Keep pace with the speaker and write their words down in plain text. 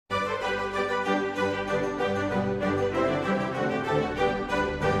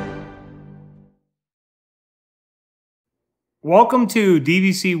Welcome to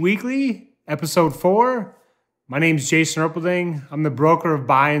DVC Weekly, episode 4. My name is Jason Erpelding. I'm the broker of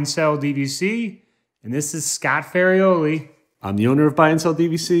Buy and Sell DVC, and this is Scott Ferrioli. I'm the owner of Buy and Sell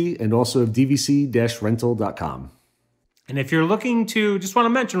DVC and also of DVC-Rental.com. And if you're looking to, just want to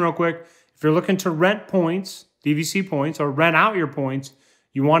mention real quick, if you're looking to rent points, DVC points, or rent out your points,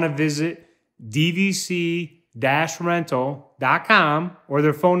 you want to visit DVC-Rental.com, or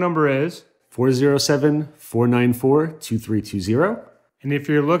their phone number is 407-494-2320. And if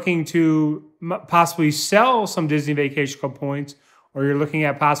you're looking to possibly sell some Disney Vacation Club points, or you're looking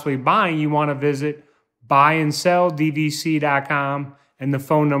at possibly buying, you want to visit buyandselldvc.com, and the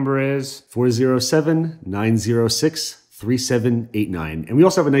phone number is 407-906-3789. And we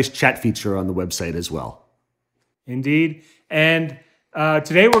also have a nice chat feature on the website as well. Indeed. And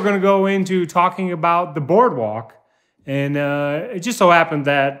today we're going to go into talking about the Boardwalk. And it just so happened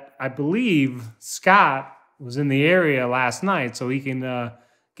that I believe Scott was in the area last night, so he can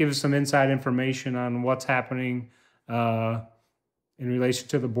give us some inside information on what's happening in relation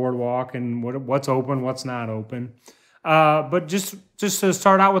to the Boardwalk and what's open, what's not open. But just to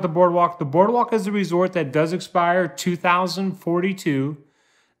start out with the Boardwalk is a resort that does expire 2042.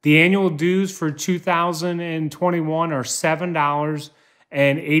 The annual dues for 2021 are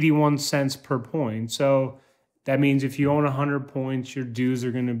 $7.81 per point. So that means if you own 100 points, your dues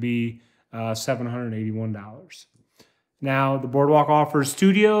are going to be $781. Now, the Boardwalk offers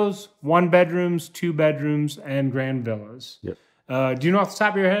studios, 1 bedrooms, 2 bedrooms, and grand villas. Yep. Do you know off the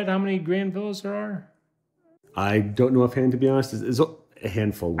top of your head how many grand villas there are? I don't know offhand, to be honest. It's a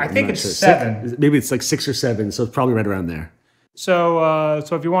handful. I think it's 7. Maybe it's like 6 or 7, so it's probably right around there. So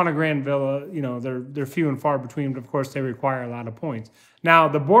if you want a grand villa, you know, they're few and far between, but of course they require a lot of points. Now,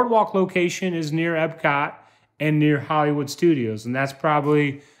 the Boardwalk location is near Epcot and near Hollywood Studios, and that's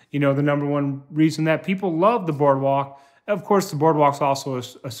probably, you know, the number one reason that people love the Boardwalk. Of course, the Boardwalk's also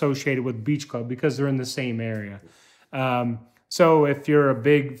associated with Beach Club because they're in the same area. So if you're a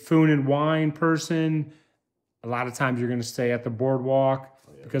big food and wine person, a lot of times you're going to stay at the Boardwalk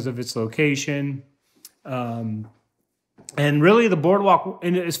because of its location. And really the Boardwalk,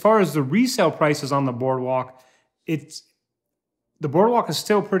 and as far as the resale prices on the Boardwalk, the Boardwalk is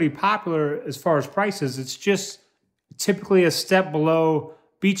still pretty popular as far as prices. It's just typically a step below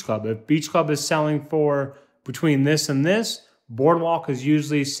Beach Club. If Beach Club is selling for between this and this, Boardwalk is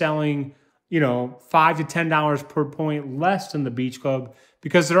usually selling, you know, $5 to $10 per point less than the Beach Club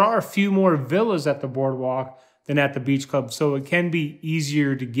because there are a few more villas at the Boardwalk than at the Beach Club, so it can be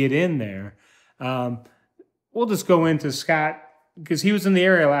easier to get in there. We'll just go into Scott because he was in the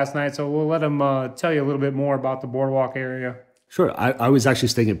area last night, so we'll let him tell you a little bit more about the Boardwalk area. Sure. I was actually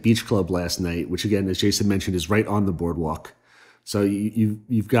staying at Beach Club last night, which again, as Jason mentioned, is right on the Boardwalk. So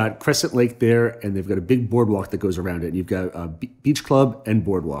you've got Crescent Lake there, and they've got a big boardwalk that goes around it. And you've got Beach Club and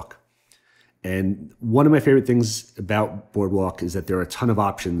Boardwalk. And one of my favorite things about Boardwalk is that there are a ton of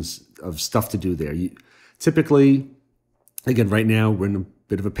options of stuff to do there. Typically, again, right now we're in a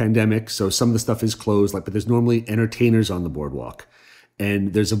bit of a pandemic, so some of the stuff is closed. But there's normally entertainers on the Boardwalk,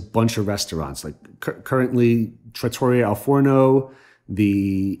 and there's a bunch of restaurants. Like currently, Trattoria Al Forno,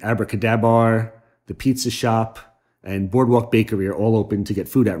 the Abracadabar, the Pizza Shop, and Boardwalk Bakery are all open to get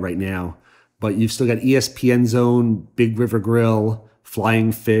food at right now. But you've still got ESPN Zone, Big River Grill,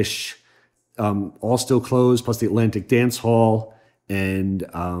 Flying Fish, all still closed, plus the Atlantic Dance Hall, and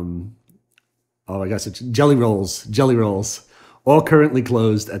I guess it's Jelly Rolls, all currently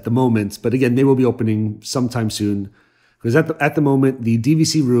closed at the moment. But again, they will be opening sometime soon. Because at the moment, the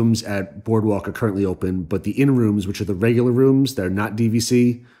DVC rooms at Boardwalk are currently open, but the in rooms, which are the regular rooms that are not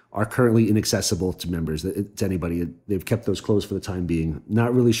DVC, are currently inaccessible to members, to anybody. They've kept those closed for the time being.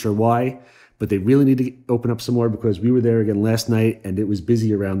 Not really sure why, but they really need to open up some more because we were there again last night and it was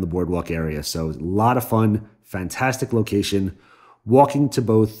busy around the Boardwalk area. So a lot of fun, fantastic location. Walking to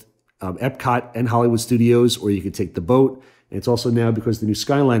both Epcot and Hollywood Studios, or you could take the boat. And it's also now, because the new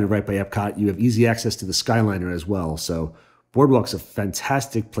Skyliner right by Epcot, you have easy access to the Skyliner as well. So Boardwalk's a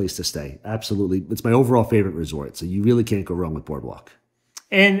fantastic place to stay. Absolutely. It's my overall favorite resort. So you really can't go wrong with Boardwalk.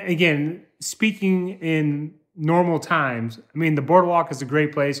 And again, speaking in normal times, I mean, the Boardwalk is a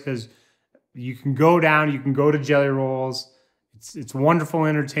great place because you can go down, you can go to Jelly Rolls. It's wonderful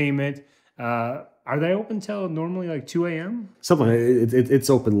entertainment. Are they open till normally like 2 a.m.? Something. It's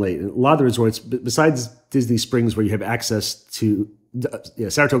open late. A lot of the resorts, besides Disney Springs, where you have access to,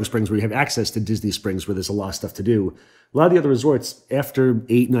 Saratoga Springs, where you have access to Disney Springs, where there's a lot of stuff to do. A lot of the other resorts, after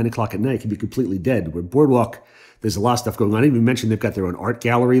 8, 9 o'clock at night, can be completely dead. Where Boardwalk, there's a lot of stuff going on. I didn't even mention they've got their own art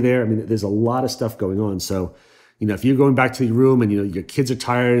gallery there. I mean, there's a lot of stuff going on. So, if you're going back to your room and, your kids are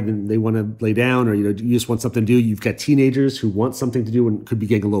tired and they want to lay down, or, you just want something to do, you've got teenagers who want something to do and could be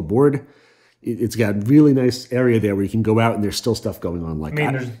getting a little bored. It's got a really nice area there where you can go out and there's still stuff going on. Like,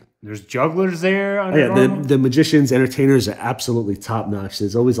 there's jugglers there. The magicians, entertainers are absolutely top notch.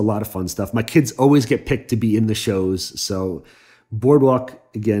 There's always a lot of fun stuff. My kids always get picked to be in the shows. So Boardwalk,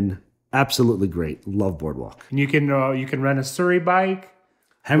 again, absolutely great. Love Boardwalk. And you can rent a Surrey bike.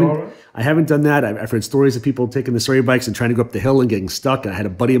 I haven't done that. I've heard stories of people taking the Surrey bikes and trying to go up the hill and getting stuck. I had a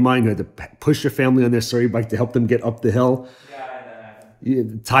buddy of mine who had to push their family on their Surrey bike to help them get up the hill. Yeah, I had that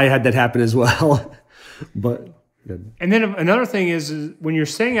happen. Ty had that happen as well. But and then another thing is when you're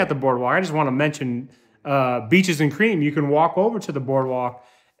staying at the Boardwalk, I just want to mention Beaches and Cream. You can walk over to the Boardwalk,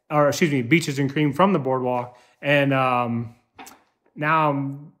 or excuse me, Beaches and Cream from the Boardwalk. And now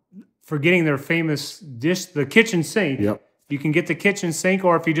I'm forgetting their famous dish, the kitchen sink. Yep. You can get the kitchen sink,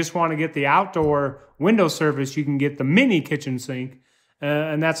 or if you just want to get the outdoor window service, you can get the mini kitchen sink,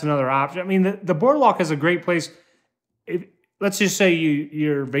 and that's another option. I mean, the Boardwalk is a great place. Let's just say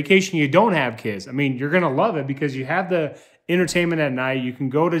your vacation, you don't have kids. I mean, you're going to love it because you have the entertainment at night. You can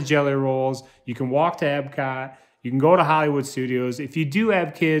go to Jelly Rolls. You can walk to Epcot. You can go to Hollywood Studios. If you do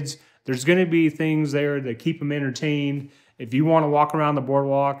have kids, there's going to be things there that keep them entertained. If you want to walk around the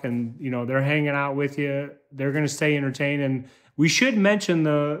Boardwalk and, they're hanging out with you, they're going to stay entertained. And we should mention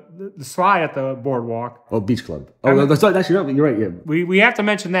the slide at the Boardwalk. Oh, Beach Club. Oh, that's actually, no, you're right. Yeah. We have to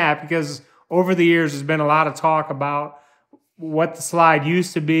mention that because over the years, there's been a lot of talk about what the slide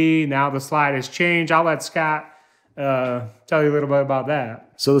used to be. Now the slide has changed. I'll let Scott tell you a little bit about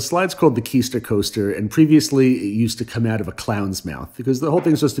that. So the slide's called the Keister Coaster, and previously it used to come out of a clown's mouth because the whole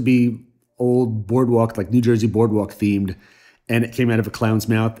thing's supposed to be old Boardwalk, like New Jersey Boardwalk themed, and it came out of a clown's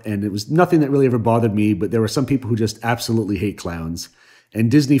mouth, and it was nothing that really ever bothered me, but there were some people who just absolutely hate clowns. And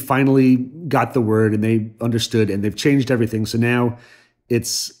Disney finally got the word, and they understood, and they've changed everything. So now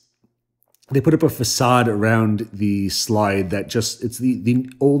they put up a facade around the slide that it's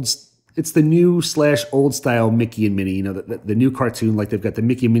the new / old style Mickey and Minnie, the new cartoon, like they've got the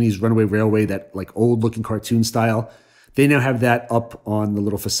Mickey and Minnie's Runaway Railway, that like old looking cartoon style. They now have that up on the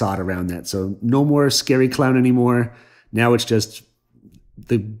little facade around that. So no more scary clown anymore. Now it's just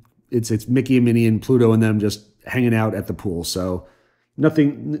it's Mickey and Minnie and Pluto and them just hanging out at the pool. So not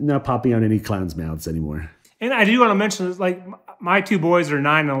popping out any clowns' mouths anymore. And I do want to mention, like, my two boys are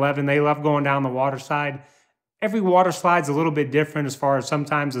 9 and 11. They love going down the water slide. Every water slide's a little bit different as far as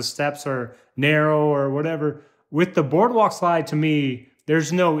sometimes the steps are narrow or whatever. With the Boardwalk slide, to me,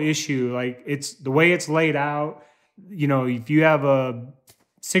 there's no issue. Like, it's the way it's laid out. If you have a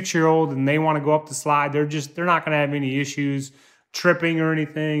 6-year-old and they want to go up the slide, they're not going to have any issues tripping or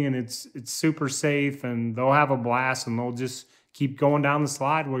anything, and it's super safe, and they'll have a blast, and they'll just keep going down the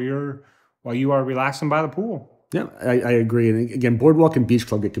slide while you are relaxing by the pool. Yeah, I agree. And again, Boardwalk and Beach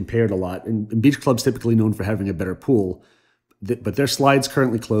Club get compared a lot, and Beach Club's typically known for having a better pool, but their slide's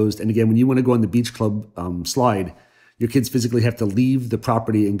currently closed. And again, when you want to go on the Beach Club slide, your kids physically have to leave the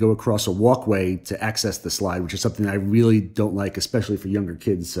property and go across a walkway to access the slide, which is something I really don't like, especially for younger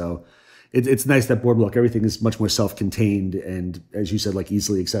kids. So it's nice that Boardwalk, everything is much more self-contained and, as you said, like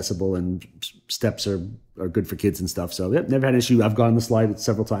easily accessible, and steps are good for kids and stuff. So yeah, never had an issue. I've gone on the slide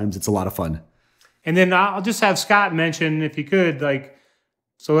several times. It's a lot of fun. And then I'll just have Scott mention, if you could,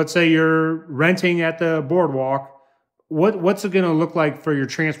 so let's say you're renting at the Boardwalk. What's it going to look like for your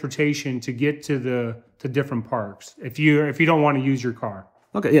transportation to get to different parks if you don't want to use your car?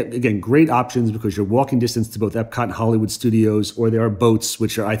 Okay, yeah, again, great options because you're walking distance to both Epcot and Hollywood Studios, or there are boats,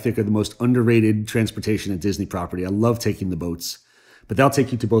 which I think are the most underrated transportation at Disney property. I love taking the boats, but they'll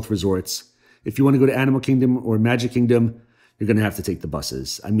take you to both resorts. If you want to go to Animal Kingdom or Magic Kingdom, you're going to have to take the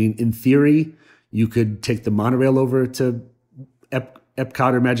buses. I mean, in theory, you could take the monorail over to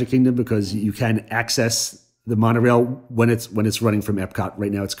Epcot or Magic Kingdom because you can access the monorail when it's running from Epcot.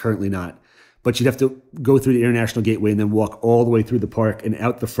 Right now, it's currently not. But you'd have to go through the International Gateway and then walk all the way through the park and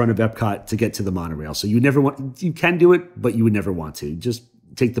out the front of Epcot to get to the monorail. So you can do it, but you would never want to. Just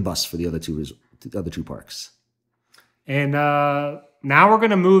take the bus for the other two parks. And now we're going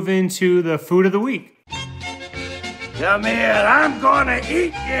to move into the food of the week. Come here, I'm going to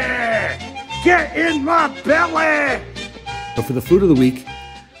eat you. Get in my belly. So for the food of the week,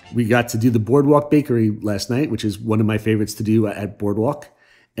 we got to do the Boardwalk Bakery last night, which is one of my favorites to do at Boardwalk.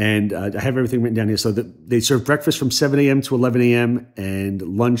 And I have everything written down here. So they serve breakfast from 7 a.m. to 11 a.m. and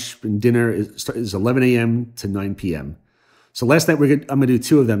lunch and dinner is 11 a.m. to 9 p.m. So last night, I'm going to do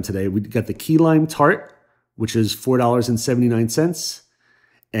two of them today. We got the key lime tart, which is $4.79.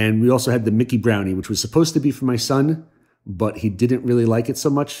 And we also had the Mickey brownie, which was supposed to be for my son, but he didn't really like it so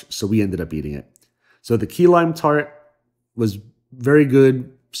much, so we ended up eating it. So the key lime tart was very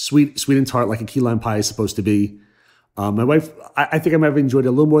good, sweet and tart, like a key lime pie is supposed to be. My wife, I think I might have enjoyed it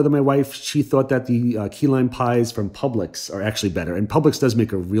a little more than my wife. She thought that the key lime pies from Publix are actually better. And Publix does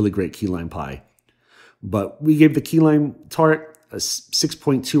make a really great key lime pie. But we gave the key lime tart a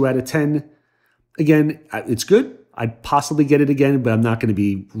 6.2 out of 10. Again, it's good. I'd possibly get it again, but I'm not going to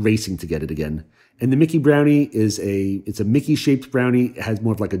be racing to get it again. And the Mickey brownie it's a Mickey shaped brownie. It has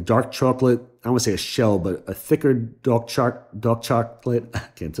more of like a dark chocolate. I don't want to say a shell, but a thicker dark chocolate. I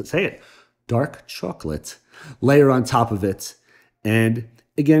can't say it. Dark chocolate layer on top of it. And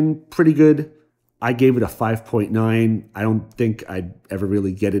again, pretty good. I gave it a 5.9. I don't think I'd ever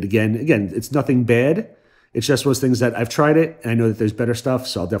really get it again. Again, it's nothing bad. It's just one of those things that I've tried it, and I know that there's better stuff,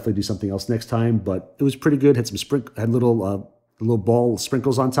 so I'll definitely do something else next time. But it was pretty good. Had some had little ball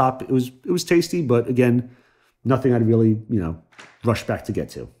sprinkles on top. It was tasty, but again, nothing I'd really rush back to get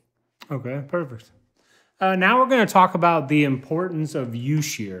to. Okay, perfect. Now we're going to talk about the importance of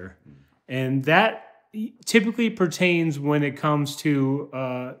U-shear, and that typically pertains when it comes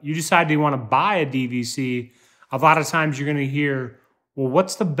to you decide you want to buy a DVC. A lot of times you're going to hear, well,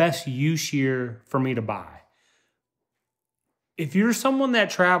 what's the best U-shear for me to buy? If you're someone that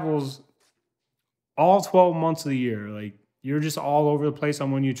travels all 12 months of the year, like you're just all over the place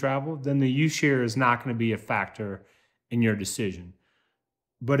on when you travel, then the U-shear is not going to be a factor in your decision.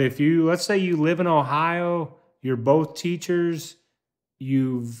 But if let's say you live in Ohio, you're both teachers,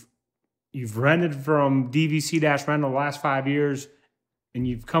 you've rented from DVC-Rental the last 5 years, and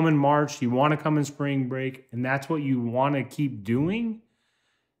you've come in March, you want to come in spring break, and that's what you want to keep doing,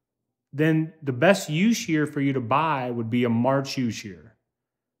 then the best U-shear for you to buy would be a March U-shear.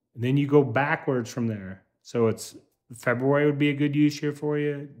 And then you go backwards from there. So it's February would be a good U-shear for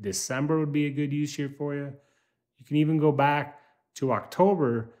you. December would be a good U-shear for you. You can even go back to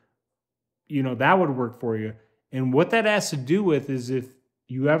October. That would work for you. And what that has to do with is if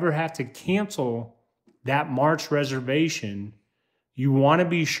you ever have to cancel that March reservation, you want to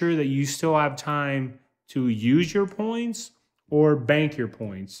be sure that you still have time to use your points or bank your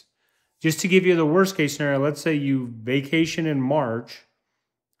points. Just to give you the worst case scenario, let's say you vacation in March,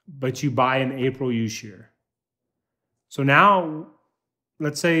 but you buy an April U-shear. So now,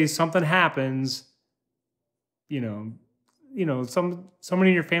 let's say something happens, somebody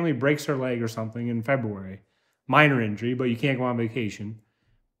in your family breaks their leg or something in February, minor injury, but you can't go on vacation.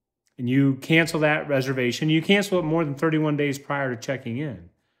 And you cancel that reservation. You cancel it more than 31 days prior to checking in.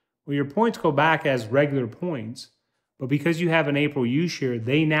 Well, your points go back as regular points, but because you have an April U-shear,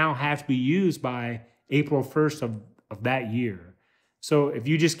 they now have to be used by April 1st of that year. So if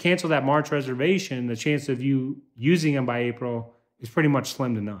you just cancel that March reservation, the chance of you using them by April is pretty much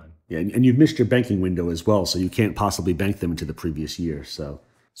slim to none. Yeah, and you've missed your banking window as well, so you can't possibly bank them into the previous year. So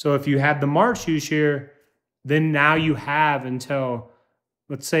if you had the March U-shear, then now you have until,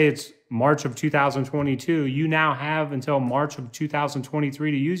 let's say it's March of 2022, you now have until March of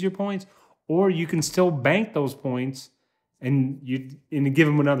 2023 to use your points, or you can still bank those points and give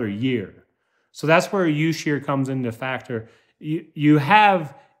them another year. So that's where a U-shear comes into factor. You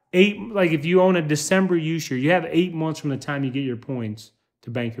have if you own a December U-shear, you have 8 months from the time you get your points to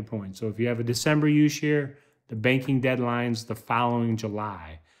bank your points. So if you have a December U-shear, the banking deadline's the following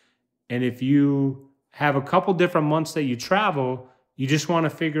July. And if you have a couple different months that you travel, you just want to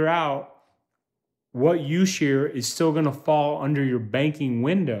figure out what U-shear is still going to fall under your banking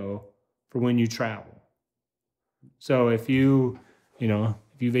window for when you travel. So if you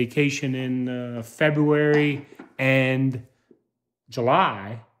vacation in February and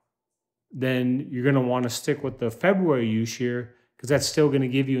July, then you're going to want to stick with the February U-shear because that's still going to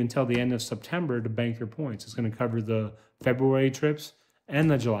give you until the end of September to bank your points. It's going to cover the February trips and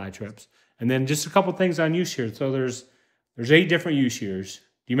the July trips. And then just a couple things on U-shears. So there's 8 different U-shears.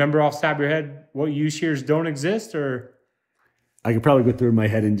 Do you remember off the top of your head what U-shears don't exist, or? I could probably go through in my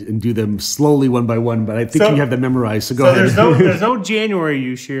head and do them slowly one by one, but I think you have them memorized, so go ahead. There's no January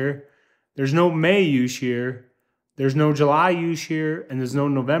U-shear, there's no May U-shear, there's no July U-shear, and there's no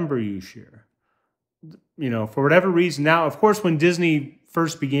November U-shear. For whatever reason. Now, of course, when Disney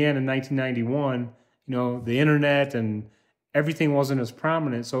first began in 1991, the internet and everything wasn't as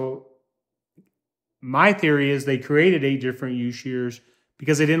prominent. So my theory is they created 8 different U-shears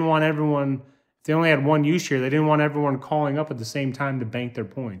because they didn't want everyone, if they only had one U-shear, they didn't want everyone calling up at the same time to bank their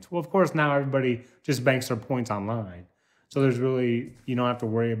points. Well, of course, now everybody just banks their points online. So there's really, you don't have to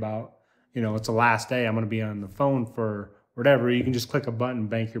worry about, it's the last day, I'm going to be on the phone for whatever. You can just click a button and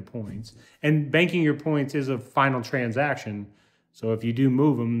bank your points. And banking your points is a final transaction. So if you do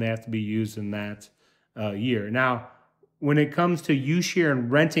move them, they have to be used in that year. Now, when it comes to U-shear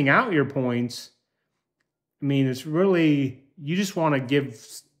and renting out your points, I mean, it's really, you just want to give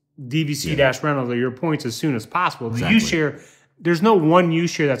DVC-Rental your points as soon as possible. The Exactly. U-share, there's no one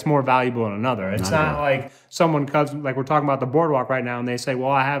U-share that's more valuable than another. It's not like someone comes, like we're talking about the Boardwalk right now, and they say,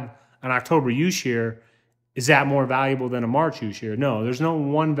 well, I have an October U-share. Is that more valuable than a March U-share? No, there's no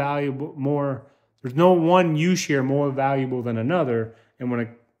one there's no one U-share more valuable than another. And I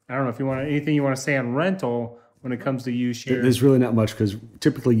don't know if you want anything you want to say on rental when it comes to U-share. There's really not much because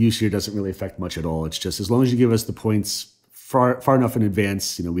typically U-share doesn't really affect much at all. It's just as long as you give us the points far enough in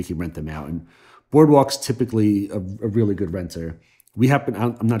advance, we can rent them out. And Boardwalk's typically a really good renter.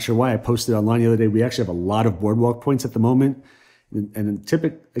 I'm not sure why I posted online the other day. We actually have a lot of Boardwalk points at the moment. And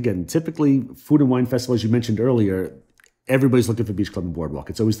typically food and wine festivals, you mentioned earlier, everybody's looking for Beach Club and Boardwalk.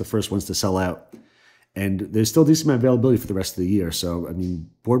 It's always the first ones to sell out. And there's still decent amount of availability for the rest of the year. So, I mean,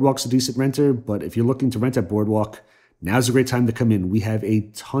 Boardwalk's a decent renter, but if you're looking to rent at Boardwalk, now's a great time to come in. We have a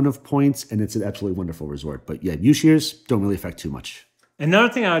ton of points, and it's an absolutely wonderful resort. But yeah, U-shares don't really affect too much.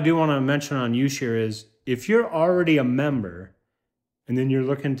 Another thing I do want to mention on U-share is if you're already a member and then you're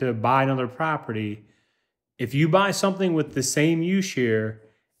looking to buy another property, if you buy something with the same U-share,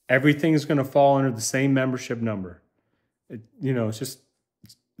 everything's going to fall under the same membership number.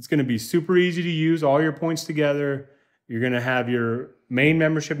 It's going to be super easy to use, all your points together. You're going to have your main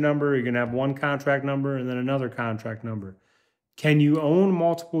membership number. You're going to have one contract number and then another contract number. Can you own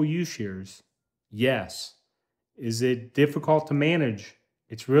multiple U-shares? Yes. Is it difficult to manage?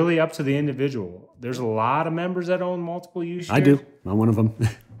 It's really up to the individual. There's a lot of members that own multiple U-shares. I do. I'm one of them.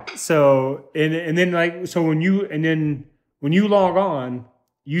 So when you log on,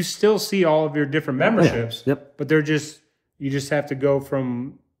 you still see all of your different memberships. Yeah. Yep. But you just have to go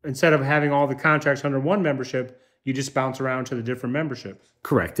from, instead of having all the contracts under one membership, you just bounce around to the different memberships.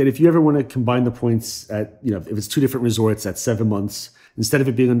 Correct. And if you ever want to combine the points at, if it's 2 different resorts at 7 months, instead of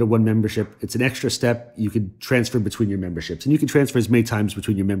it being under one membership, it's an extra step. You could transfer between your memberships, and you can transfer as many times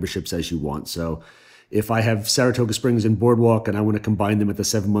between your memberships as you want. So if I have Saratoga Springs and Boardwalk and I want to combine them at the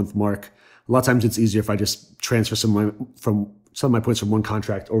 7-month mark, a lot of times it's easier if I just transfer some of my points from one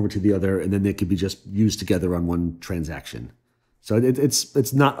contract over to the other, and then they could be just used together on one transaction. So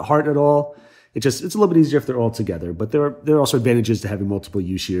it's not hard at all. It's a little bit easier if they're all together. But there are also advantages to having multiple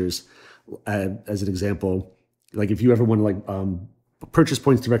U-shares. As an example, like if you ever want to purchase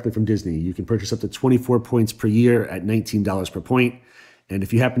points directly from Disney, you can purchase up to 24 points per year at $19 per point. And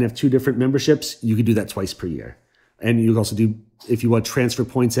if you happen to have 2 different memberships, you can do that twice per year. And you can also do, if you want to transfer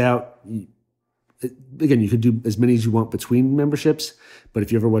points out, again, you could do as many as you want between memberships. But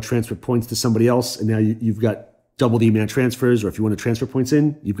if you ever want to transfer points to somebody else and now you've got double the amount of transfers, or if you want to transfer points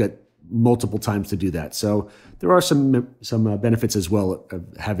in, you've got multiple times to do that. So there are some benefits as well of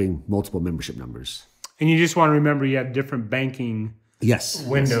having multiple membership numbers. And you just want to remember you have different banking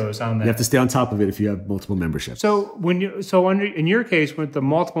windows on that. You have to stay on top of it if you have multiple memberships. So in your case with the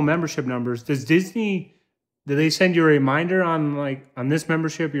multiple membership numbers, do they send you a reminder on this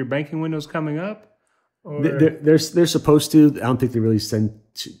membership your banking window's coming up? Or? They're supposed to. I don't think they really send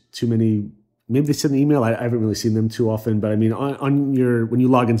too many. Maybe they send an email. I haven't really seen them too often, but I mean, when you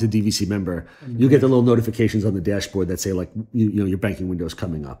log into DVC Member, you get the little notifications on the dashboard that say your banking window is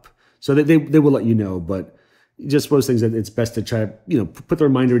coming up. So they will let you know, but just one of those things that it's best to try put the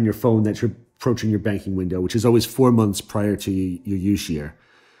reminder in your phone that you're approaching your banking window, which is always 4 months prior to your U-share.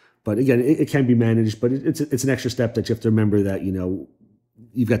 But again, it can be managed, but it's an extra step that you have to remember that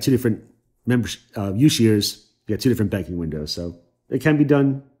you've got 2 different U-shares, you got 2 different banking windows, so it can be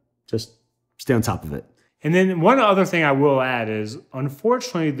done. Just stay on top of it. And then one other thing I will add is,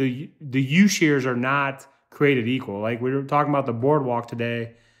 unfortunately, the U-shares are not created equal. Like we were talking about the Boardwalk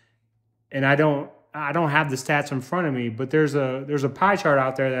today, and I don't have the stats in front of me, but there's a pie chart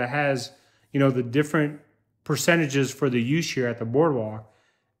out there that has the different percentages for the U-share at the Boardwalk.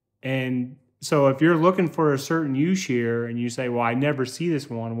 And so if you're looking for a certain U-share and you say, well, I never see this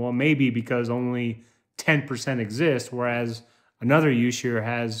one, well, maybe because only 10% exists, whereas another U-share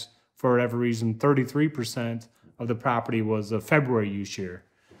has, for whatever reason, 33% of the property was a February U-share.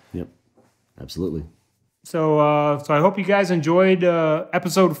 Yep, absolutely. So I hope you guys enjoyed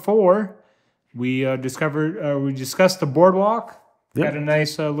episode 4. We discussed the Boardwalk. Yep. Got a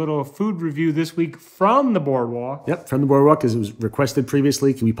nice little food review this week from the Boardwalk. Yep, from the Boardwalk, as it was requested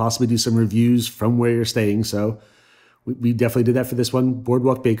previously. Can we possibly do some reviews from where you're staying? So we definitely did that for this one.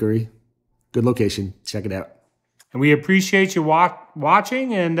 Boardwalk Bakery, good location. Check it out. And we appreciate you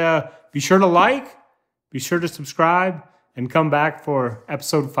watching. And be sure to like, be sure to subscribe, and come back for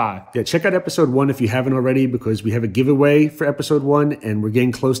episode 5. Yeah, check out episode 1 if you haven't already, because we have a giveaway for episode 1, and we're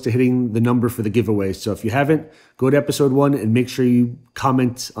getting close to hitting the number for the giveaway. So if you haven't, go to episode 1 and make sure you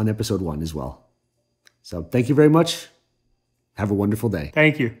comment on episode 1 as well. So thank you very much. Have a wonderful day.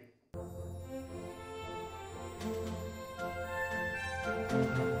 Thank you.